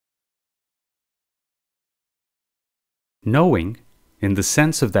Knowing, in the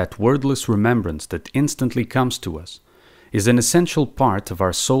sense of that wordless remembrance that instantly comes to us, is an essential part of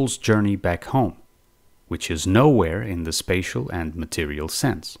our soul's journey back home, which is nowhere in the spatial and material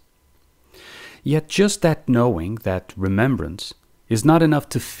sense. Yet just that knowing, that remembrance, is not enough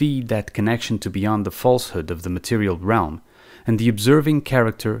to feed that connection to beyond the falsehood of the material realm and the observing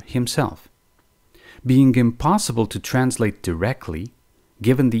character himself. Being impossible to translate directly,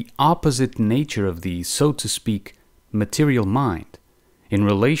 given the opposite nature of the, so to speak, material mind, in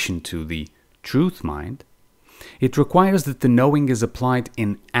relation to the truth mind, it requires that the knowing is applied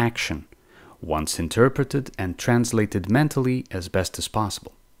in action, once interpreted and translated mentally as best as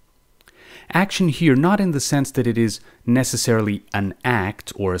possible. Action here not in the sense that it is necessarily an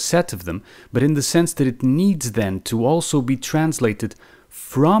act or a set of them, but in the sense that it needs then to also be translated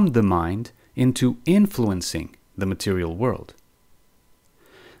from the mind into influencing the material world.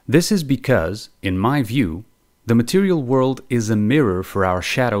 This is because, in my view, the material world is a mirror for our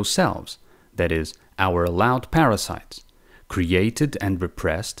shadow selves, that is, our allowed parasites, created and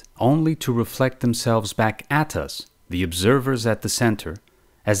repressed only to reflect themselves back at us, the observers at the center,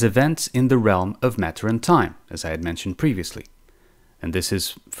 as events in the realm of matter and time, as I had mentioned previously. And this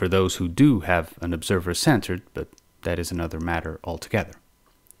is for those who do have an observer centered, but that is another matter altogether.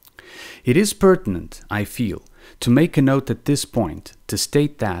 It is pertinent, I feel, to make a note at this point to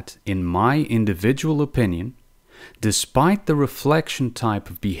state that, in my individual opinion, despite the reflection type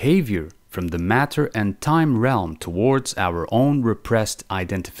of behavior from the matter and time realm towards our own repressed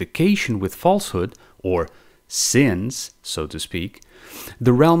identification with falsehood, or sins, so to speak,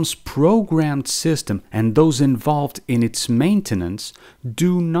 the realm's programmed system and those involved in its maintenance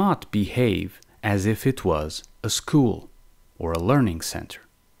do not behave as if it was a school or a learning center.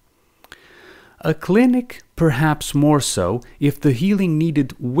 A clinic, perhaps more so, if the healing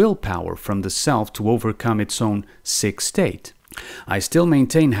needed willpower from the self to overcome its own sick state. I still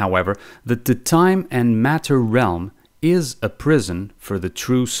maintain, however, that the time and matter realm is a prison for the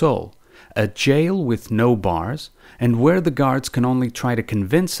true soul, a jail with no bars, and where the guards can only try to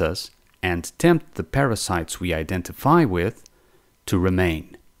convince us, and tempt the parasites we identify with, to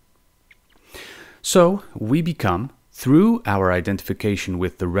remain. So we become, through our identification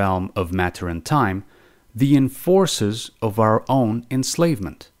with the realm of matter and time, the enforcers of our own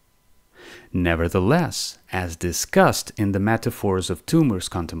enslavement. Nevertheless, as discussed in the metaphors of Toomer's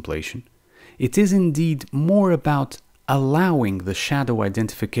contemplation, it is indeed more about allowing the shadow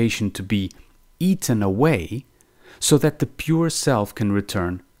identification to be eaten away so that the pure self can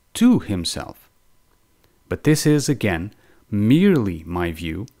return to himself. But this is, again, merely my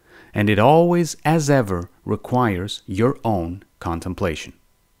view, and it always, as ever, requires your own contemplation.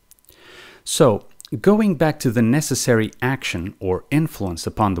 So, going back to the necessary action or influence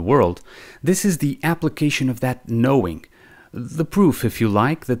upon the world, this is the application of that knowing, the proof, if you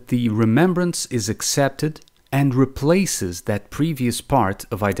like, that the remembrance is accepted and replaces that previous part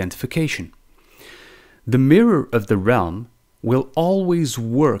of identification. The mirror of the realm will always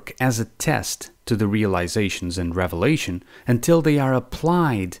work as a test to the realizations and revelation until they are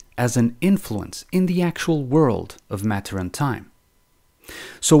applied as an influence in the actual world of matter and time.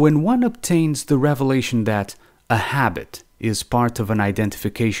 So when one obtains the revelation that a habit is part of an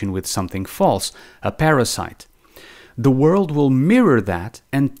identification with something false, a parasite, the world will mirror that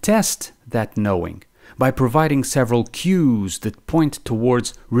and test that knowing by providing several cues that point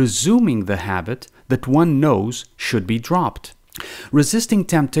towards resuming the habit that one knows should be dropped. Resisting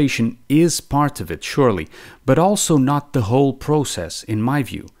temptation is part of it, surely, but also not the whole process, in my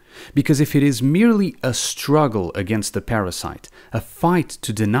view, because if it is merely a struggle against the parasite, a fight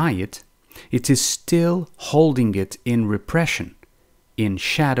to deny it, it is still holding it in repression, in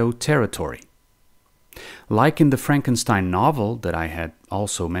shadow territory. Like in the Frankenstein novel that I had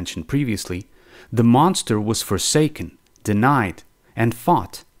also mentioned previously, the monster was forsaken, denied, and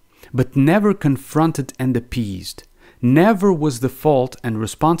fought, but never confronted and appeased. Never was the fault and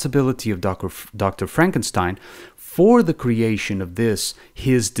responsibility of Dr. Frankenstein for the creation of this,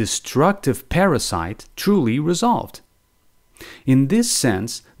 his destructive parasite, truly resolved. In this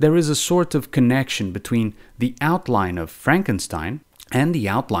sense, there is a sort of connection between the outline of Frankenstein and the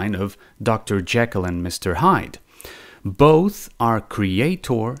outline of Dr. Jekyll and Mr. Hyde. Both are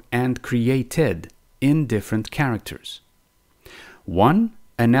creator and created in different characters. One,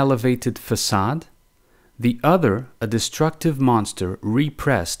 an elevated facade, the other, a destructive monster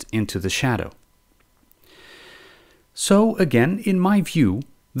repressed into the shadow. So, again, in my view,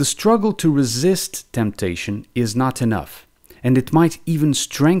 the struggle to resist temptation is not enough, and it might even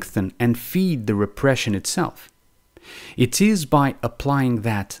strengthen and feed the repression itself. It is by applying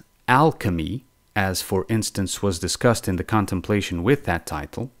that alchemy as for instance was discussed in the contemplation with that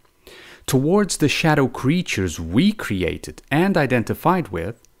title, towards the shadow creatures we created and identified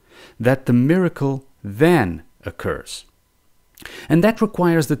with, that the miracle then occurs. And that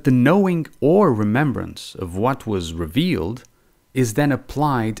requires that the knowing or remembrance of what was revealed is then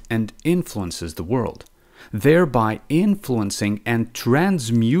applied and influences the world, thereby influencing and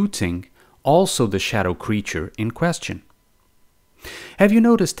transmuting also the shadow creature in question. Have you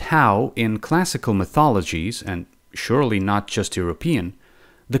noticed how, in classical mythologies, and surely not just European,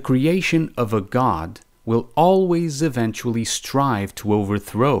 the creation of a god will always eventually strive to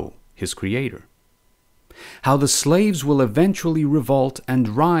overthrow his creator? How the slaves will eventually revolt and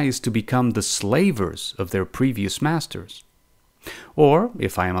rise to become the slavers of their previous masters? Or,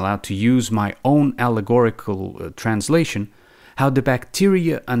 if I am allowed to use my own allegorical translation, how the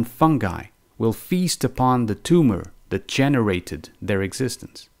bacteria and fungi will feast upon the tumor that generated their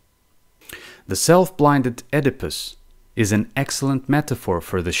existence. The self-blinded Oedipus is an excellent metaphor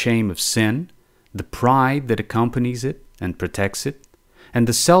for the shame of sin, the pride that accompanies it and protects it, and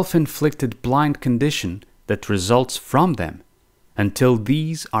the self-inflicted blind condition that results from them, until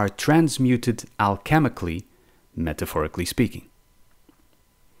these are transmuted alchemically, metaphorically speaking.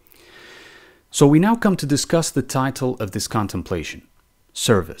 So we now come to discuss the title of this contemplation,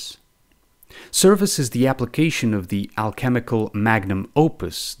 Service. Service is the application of the alchemical magnum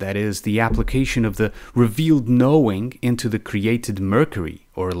opus, that is, the application of the revealed knowing into the created mercury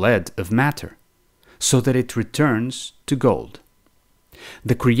or lead of matter, so that it returns to gold.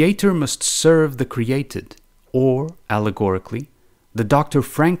 The creator must serve the created, or, allegorically, the Dr.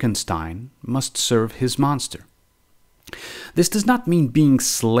 Frankenstein must serve his monster. This does not mean being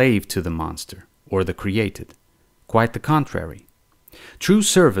slave to the monster or the created. Quite the contrary. True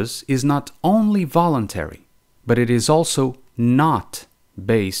service is not only voluntary, but it is also not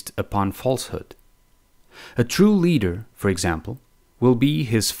based upon falsehood. A true leader, for example, will be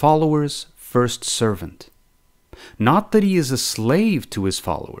his followers' first servant. Not that he is a slave to his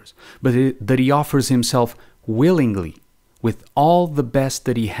followers, but that he offers himself willingly, with all the best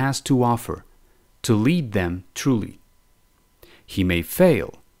that he has to offer, to lead them truly. He may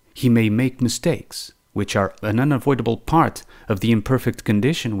fail, he may make mistakes, which are an unavoidable part of the imperfect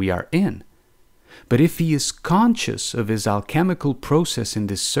condition we are in. But if he is conscious of his alchemical process in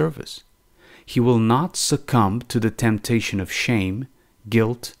this service, he will not succumb to the temptation of shame,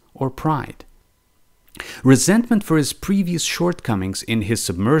 guilt, or pride. Resentment for his previous shortcomings in his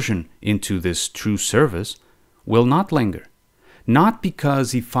submersion into this true service will not linger, not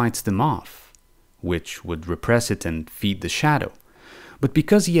because he fights them off, which would repress it and feed the shadow, but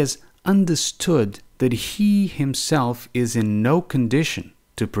because he has understood that he himself is in no condition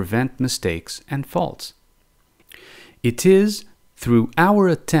to prevent mistakes and faults. It is through our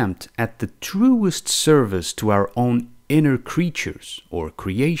attempt at the truest service to our own inner creatures, or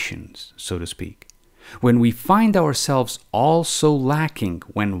creations, so to speak, when we find ourselves also lacking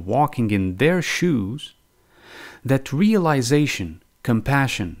when walking in their shoes, that realization,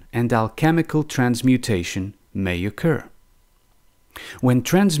 compassion, and alchemical transmutation may occur. When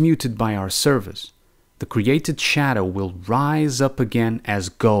transmuted by our service, the created shadow will rise up again as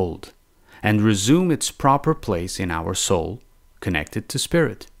gold and resume its proper place in our soul, connected to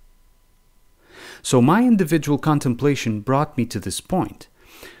spirit. So my individual contemplation brought me to this point,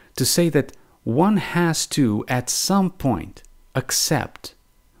 to say that one has to, at some point, accept,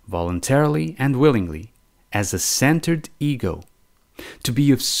 voluntarily and willingly, as a centered ego, to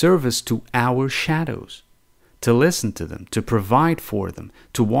be of service to our shadows, to listen to them, to provide for them,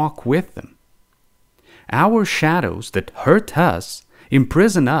 to walk with them. Our shadows that hurt us,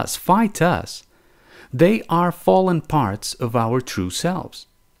 imprison us, fight us, they are fallen parts of our true selves.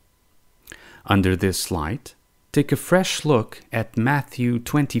 Under this light, take a fresh look at Matthew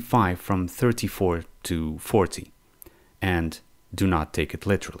 25 from 34 to 40, and do not take it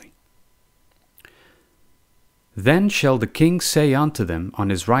literally. Then shall the king say unto them on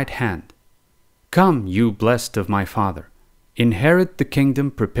his right hand, Come, you blessed of my Father, inherit the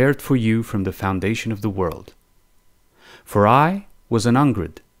kingdom prepared for you from the foundation of the world. For I was an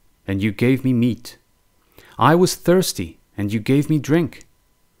hungered, and you gave me meat. I was thirsty, and you gave me drink.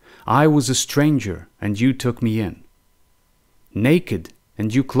 I was a stranger, and you took me in. Naked,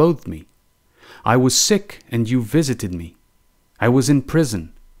 and you clothed me. I was sick, and you visited me. I was in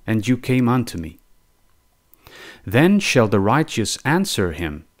prison, and you came unto me. Then shall the righteous answer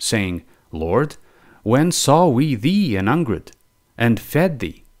him, saying, Lord, when saw we thee an hungered, and fed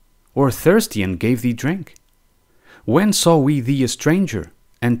thee, or thirsty, and gave thee drink? When saw we thee a stranger,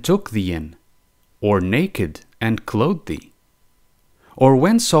 and took thee in, or naked, and clothed thee? Or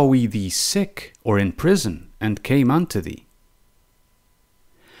when saw we thee sick or in prison, and came unto thee?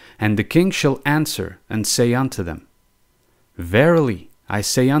 And the king shall answer and say unto them, Verily I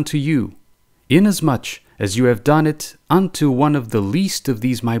say unto you, inasmuch as you have done it unto one of the least of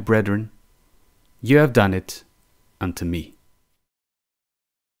these my brethren, you have done it unto me.